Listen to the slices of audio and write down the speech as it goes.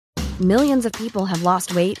Millions of people have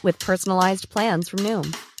lost weight with personalized plans from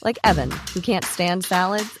Noom. Like Evan, who can't stand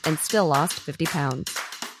salads and still lost 50 pounds.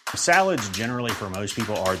 Salads generally for most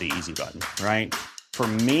people are the easy button, right? For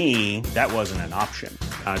me, that wasn't an option.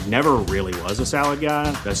 I never really was a salad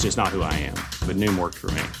guy. That's just not who I am. But Noom worked for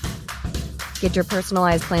me. Get your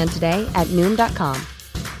personalized plan today at Noom.com.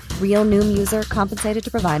 Real Noom user compensated to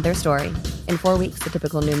provide their story. In 4 weeks, the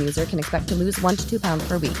typical Noom user can expect to lose 1 to 2 pounds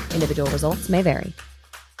per week. Individual results may vary.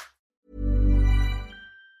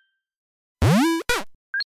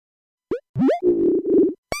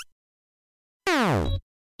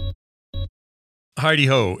 Heidi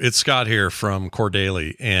ho, it's Scott here from Core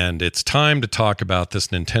Daily, and it's time to talk about this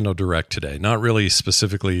Nintendo Direct today. Not really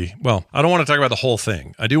specifically, well, I don't want to talk about the whole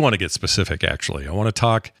thing. I do want to get specific, actually. I want to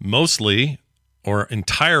talk mostly or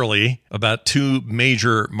entirely about two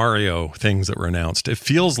major Mario things that were announced. It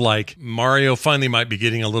feels like Mario finally might be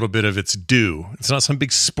getting a little bit of its due. It's not some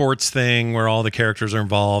big sports thing where all the characters are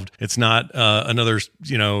involved. It's not another,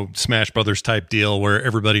 Smash Brothers type deal where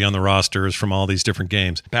everybody on the roster is from all these different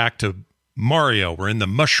games. Back to Mario. We're in the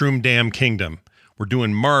Mushroom Dam Kingdom. We're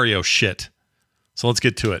doing Mario shit. So let's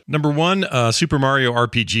get to it. Number one, Super Mario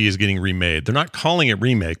RPG is getting remade. They're not calling it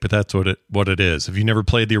remake, but that's what it is. If you never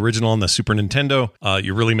played the original on the Super Nintendo,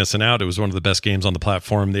 you're really missing out. It was one of the best games on the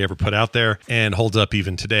platform they ever put out there and holds up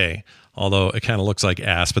even today. Although it kind of looks like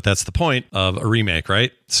ass, but that's the point of a remake,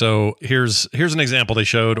 right? So here's an example they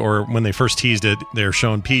showed, or when they first teased it, they're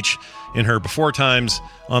showing Peach in her before times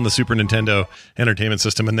on the Super Nintendo Entertainment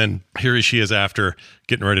System, and then here she is after,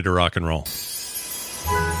 getting ready to rock and roll.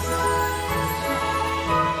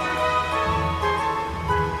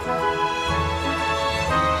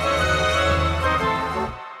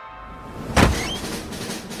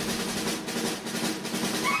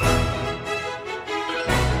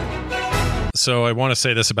 So I want to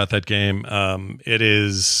say this about that game.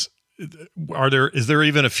 Is there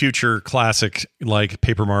even a future classic like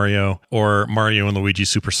Paper Mario or Mario and Luigi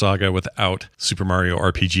Super Saga without Super Mario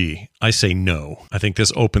RPG? I say no. I think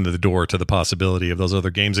this opened the door to the possibility of those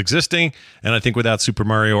other games existing, and I think without Super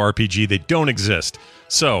Mario RPG, they don't exist.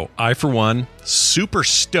 So I, for one, super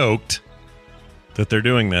stoked that they're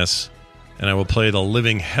doing this, and I will play the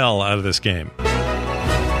living hell out of this game.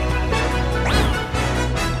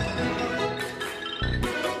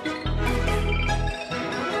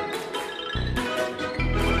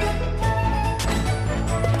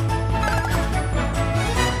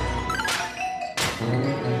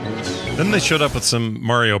 Then they showed up with some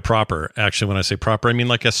Mario proper. Actually, when I say proper, I mean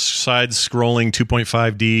like a side-scrolling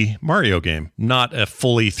 2.5D Mario game. Not a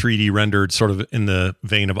fully 3D rendered, sort of in the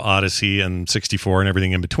vein of Odyssey and 64 and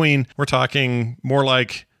everything in between. We're talking more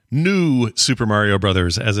like new Super Mario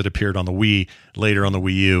Brothers as it appeared on the Wii, later on the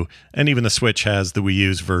Wii U, and even the Switch has the Wii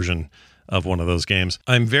U's version of one of those games.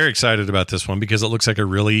 I'm very excited about this one because it looks like a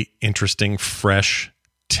really interesting, fresh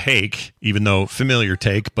take, even though familiar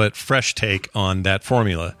take, but fresh take on that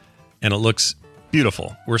formula. And it looks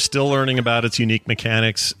beautiful. We're still learning about its unique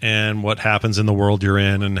mechanics and what happens in the world you're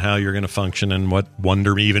in and how you're going to function and what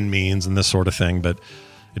wonder even means and this sort of thing. But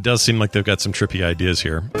it does seem like they've got some trippy ideas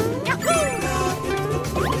here.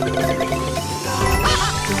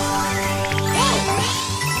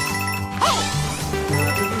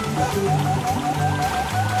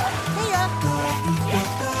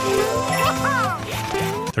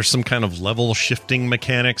 There's some kind of level shifting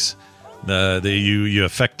mechanics. You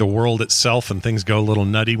affect the world itself and things go a little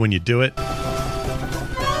nutty when you do it.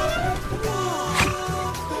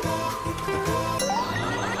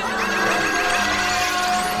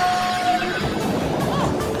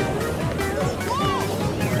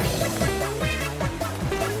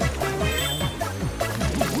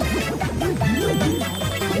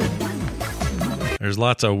 There's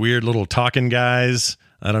lots of weird little talking guys.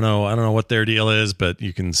 I don't know what their deal is, but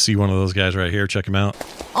you can see one of those guys right here. Check him out.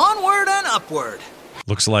 Onward and upward.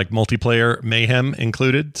 Looks like multiplayer mayhem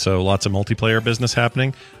included, so lots of multiplayer business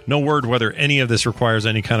happening. No word whether any of this requires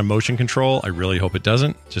any kind of motion control. I really hope it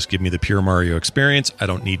doesn't. Just give me the pure Mario experience. I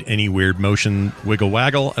don't need any weird motion wiggle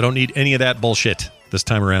waggle. I don't need any of that bullshit this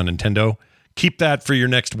time around, Nintendo. Keep that for your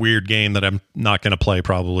next weird game that I'm not going to play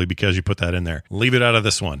probably because you put that in there. Leave it out of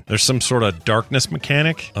this one. There's some sort of darkness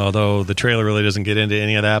mechanic, although the trailer really doesn't get into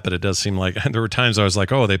any of that, but it does seem like there were times I was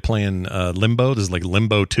like, oh, are they playing Limbo? There's like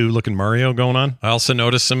Limbo 2 looking Mario going on. I also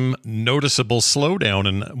noticed some noticeable slowdown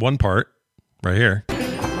in one part right here.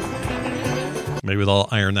 Maybe they'll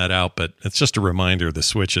iron that out, but it's just a reminder the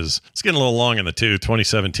Switch it's getting a little long in the tooth.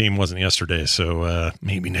 2017 wasn't yesterday, so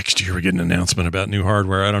maybe next year we get an announcement about new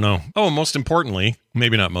hardware. I don't know. Oh, most importantly,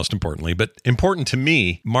 maybe not most importantly, but important to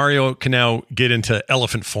me, Mario can now get into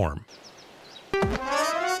elephant form.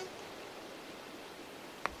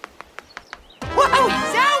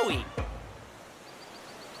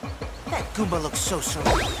 Goomba looks so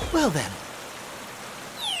well then.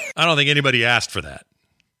 I don't think anybody asked for that,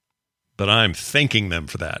 but I'm thanking them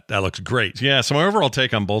for that. That looks great. Yeah, so my overall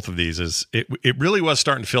take on both of these is it really was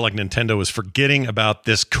starting to feel like Nintendo was forgetting about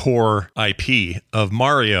this core IP of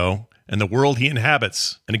Mario and the world he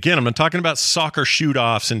inhabits. And again, I'm not talking about soccer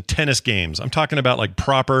shoot-offs and tennis games. I'm talking about like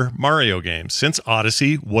proper Mario games. Since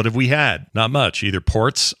Odyssey, what have we had? Not much, either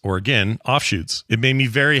ports or, again, offshoots. It made me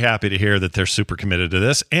very happy to hear that they're super committed to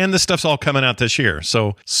this, and this stuff's all coming out this year.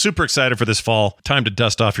 So super excited for this fall. Time to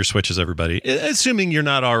dust off your Switches, everybody. Assuming you're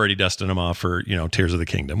not already dusting them off for, Tears of the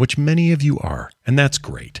Kingdom, which many of you are, and that's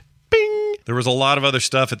great. There was a lot of other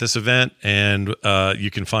stuff at this event, and you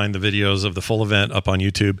can find the videos of the full event up on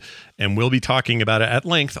YouTube, and we'll be talking about it at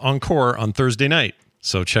length on Core on Thursday night.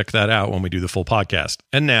 So check that out when we do the full podcast.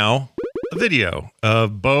 And now, a video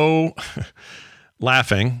of Bo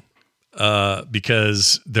laughing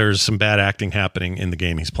because there's some bad acting happening in the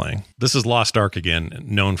game he's playing. This is Lost Ark again,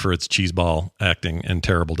 known for its cheeseball acting and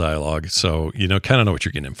terrible dialogue. So, kind of know what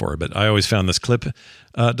you're getting in for. But I always found this clip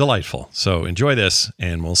delightful. So enjoy this,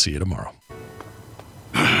 and we'll see you tomorrow.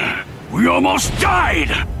 We almost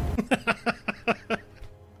died!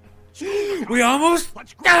 We almost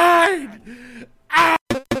died!